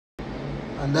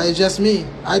And that is just me.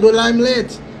 I don't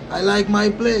limelight. I like my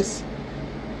place.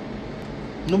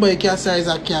 Nobody can say it's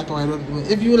a cat or I don't do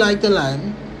it. If you like the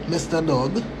lime, Mr.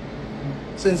 Dog,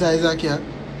 since I is a cat,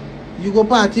 you go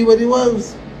party with the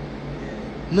wolves.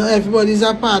 Not everybody's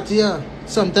a party here.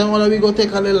 Sometimes all of we go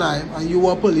take a little lime and you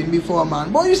were pulling before,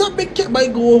 man. Boy, you're a big cat,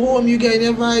 but go home, you get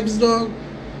your vibes, dog.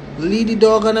 Lead the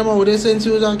dog and them out there since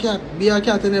you was a cat. Be a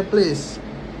cat in a place.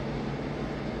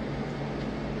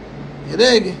 You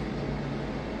dig?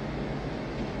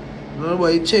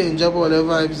 Nobody change up all the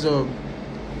vibes, dog.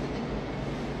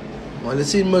 Well, the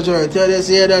scene majority of this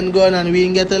here done gone and we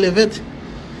ain't get to live it.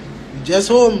 We just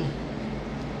home.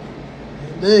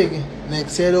 You dig?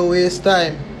 Next year don't waste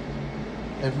time.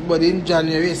 Everybody in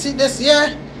January. See this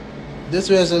year?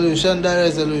 This resolution, that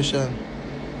resolution.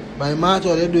 By March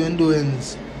all they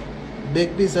doings.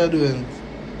 Big piece of doings.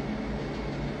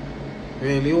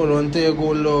 Really hold on to your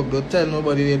goal, log. Don't tell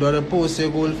nobody they don't post your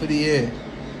goal for the year.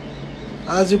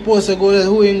 As you post your goal,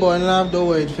 who ain't going to laugh the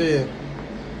word for you?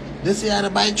 This year to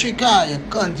buy 3 cars. You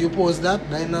can't you post that?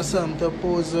 That ain't not something to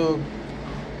post all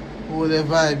the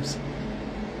vibes.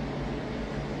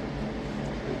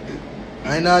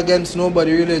 I ain't not against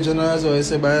nobody religion as well. I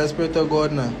say by the Spirit of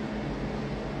God now.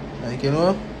 Like, you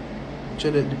know,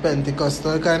 the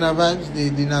Pentecostal kind of vibes,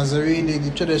 the Nazarene,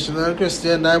 the traditional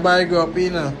Christian that I grew up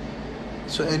in.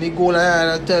 So any goal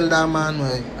I tell that man,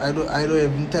 like, I don't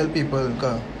even tell people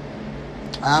because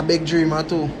I have a big dreamer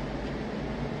too.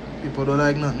 People don't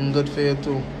like nothing good for you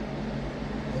too.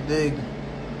 You dig?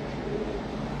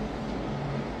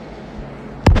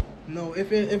 No,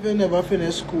 if you never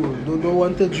finish school, don't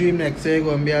want to dream next year you're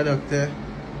going to be a doctor.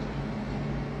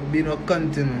 You'll be no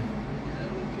continue.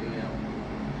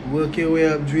 Work your way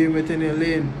up, dream within your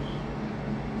lane.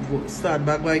 Start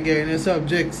back by getting your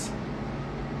subjects.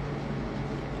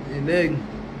 You dig?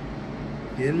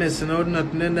 You ain't missing out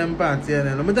nothing in them party and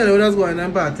them. Let me tell you what's going on in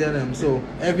them party and them. So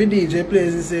every DJ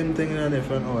plays the same thing in a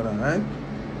different order, right?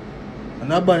 I'm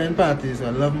not burning parties, so I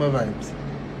love my vibes.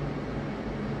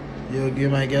 You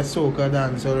might get soca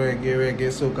dancehall, reggae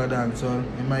soca dancehall.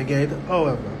 You might get it,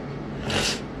 however.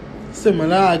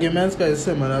 Similar arguments because it's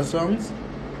similar songs.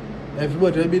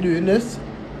 Everybody will be doing this.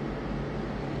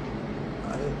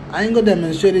 I ain't gonna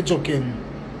demonstrate the joking.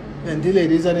 And the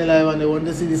ladies on the live and they want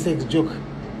to see the sex joke.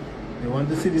 They want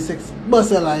to see the sex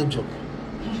bust a live joke.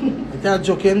 It's a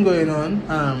joking going on,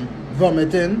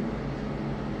 vomiting.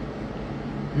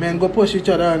 Men go push each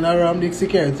other and around the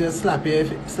security slap your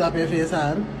face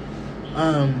hard.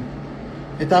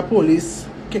 It's a police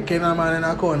kicking a man in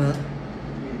a corner.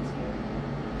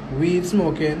 Weed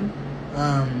smoking.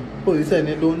 Police saying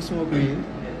they don't smoke weed.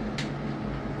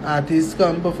 Artists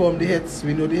come perform the hits,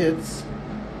 we know the hits.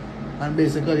 And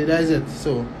basically that is it.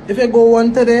 So if you go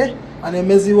one today and you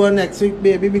miss the one next week,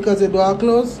 baby, because the door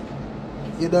closed,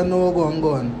 you don't know what's going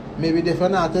on. Maybe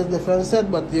different artists, different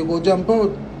set, but you go jump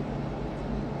out.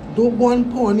 Don't go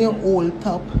and pawn your old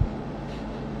top,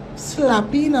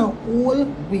 slap in a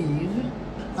old weave,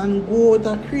 and go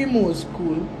to Cremo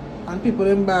school, and people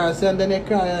embarrass you and then you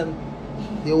cry and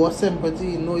you want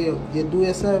sympathy. No, you do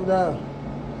yourself that.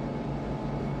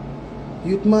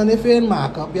 Youth man, if you ain't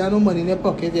mark up, you have no money in your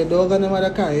pocket, your dog and them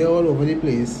other carry you all over the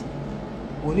place.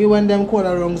 Only when them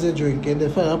quarter rungs they drinking, they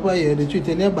fire up here, they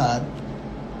treating you bad.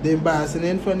 They embarrassing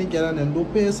in front of the girl and then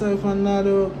don't pay yourself and now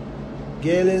though.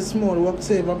 Girl is small, work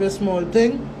save up a small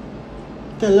thing.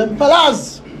 Tell them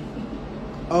fellas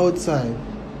outside.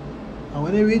 And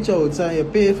when you reach outside, you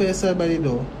pay for yourself by the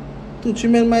door. 2-3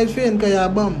 men might faint because you're a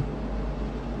bum.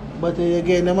 But you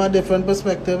get them a different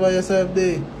perspective of yourself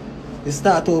there. You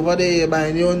start over there, you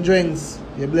buying your own drinks,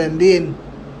 you blend in.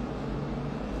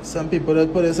 Some people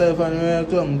that put themselves on a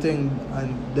clum thing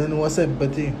and then want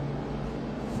sympathy.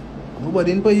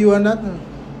 Nobody didn't put you on that.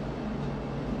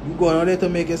 You go out there to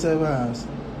make yourself a ass.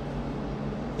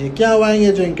 You can't wine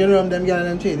your drinking rum, them girls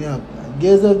and chain you up.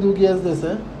 Girls that do girls this,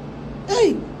 eh?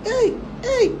 Hey!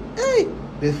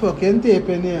 They fucking tape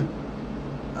in here.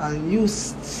 And you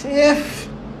stiff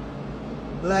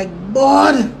like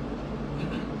bored.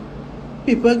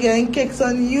 People getting kicks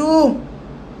on you.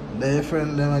 Their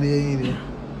friend them are the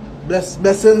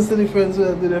blessings to the friends who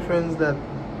have the friends that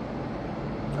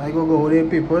I go with the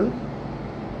people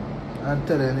and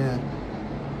tell them, yeah.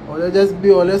 Or they just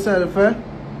be all yourself, eh?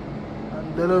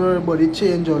 And tell everybody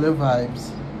change all the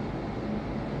vibes.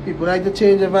 People like to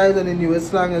change the vibes and the newest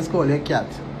slang is called a cat.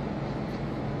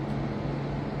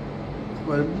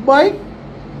 Well, boy,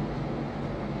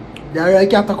 the real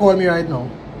cat to call me right now.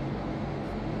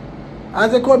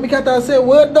 As they call me cat, I say,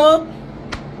 word dog,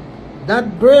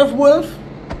 that brave wolf,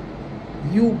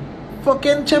 you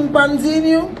fucking chimpanzee in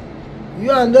you,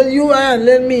 I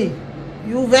handle me.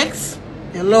 You vex?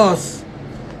 You lost.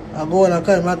 I go on and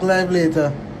come back live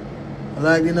later. I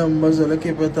like the numbers, so let's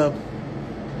keep it up.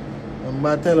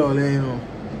 And tell all you know.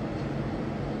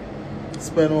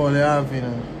 Spend all you have, you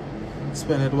know.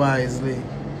 Spend it wisely.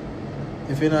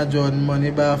 If you're not Jordan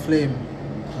money, buy a flame.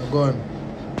 A gun.